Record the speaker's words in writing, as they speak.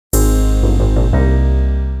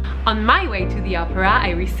On my way to the opera,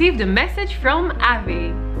 I received a message from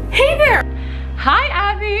Avi. Hey there!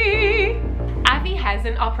 Hi, Avi! Avi has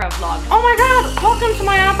an opera vlog. Oh my god, welcome to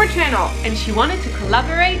my opera channel! And she wanted to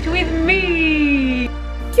collaborate with me!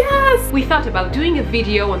 Yes! We thought about doing a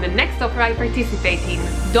video on the next opera I participate in,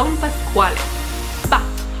 Don Pasquale. But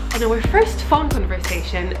on our first phone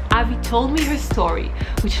conversation, Avi told me her story,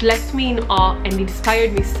 which left me in awe and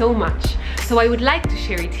inspired me so much. So I would like to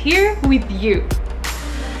share it here with you.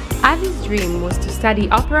 Avi's dream was to study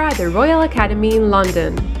opera at the Royal Academy in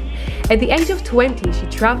London. At the age of 20, she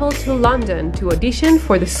traveled to London to audition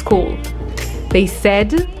for the school. They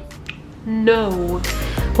said no.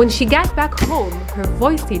 When she got back home, her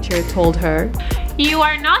voice teacher told her, "You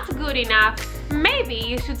are not good enough. Maybe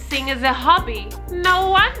you should sing as a hobby."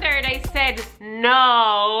 No wonder they said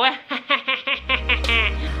no.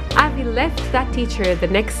 Avi left that teacher the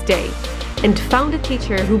next day and found a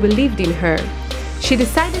teacher who believed in her. She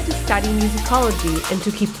decided to study musicology and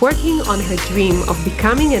to keep working on her dream of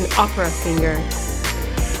becoming an opera singer.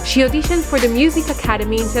 She auditioned for the Music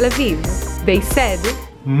Academy in Tel Aviv. They said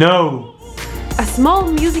no. A small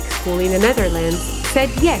music school in the Netherlands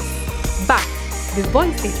said yes, but the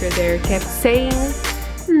voice teacher there kept saying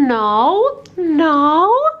no,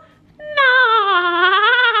 no,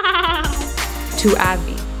 no to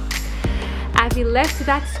Avi. Avi left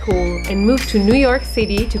that school and moved to New York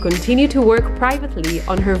City to continue to work privately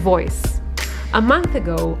on her voice. A month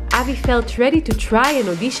ago, Avi felt ready to try an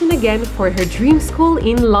audition again for her dream school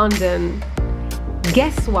in London.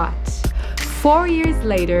 Guess what? 4 years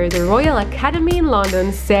later, the Royal Academy in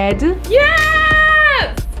London said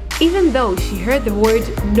yes! Even though she heard the word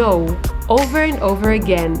no over and over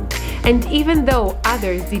again, and even though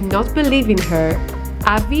others did not believe in her,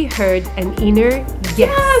 Avi heard an inner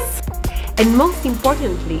yes! And most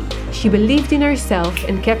importantly, she believed in herself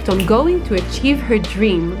and kept on going to achieve her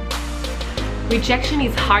dream. Rejection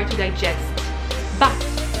is hard to digest, but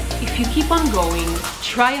if you keep on going,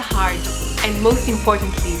 try hard, and most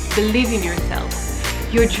importantly, believe in yourself,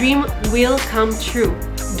 your dream will come true.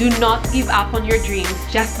 Do not give up on your dreams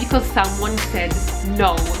just because someone said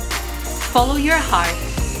no. Follow your heart,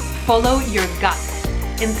 follow your gut,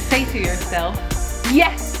 and say to yourself,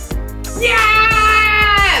 yes! Yes!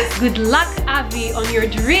 Good luck, Avi, on your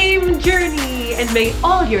dream journey, and may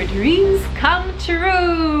all your dreams come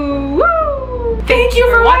true! Woo! Thank you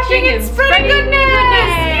for watching and spreading goodness!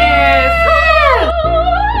 Yes!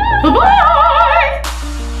 Bye-bye!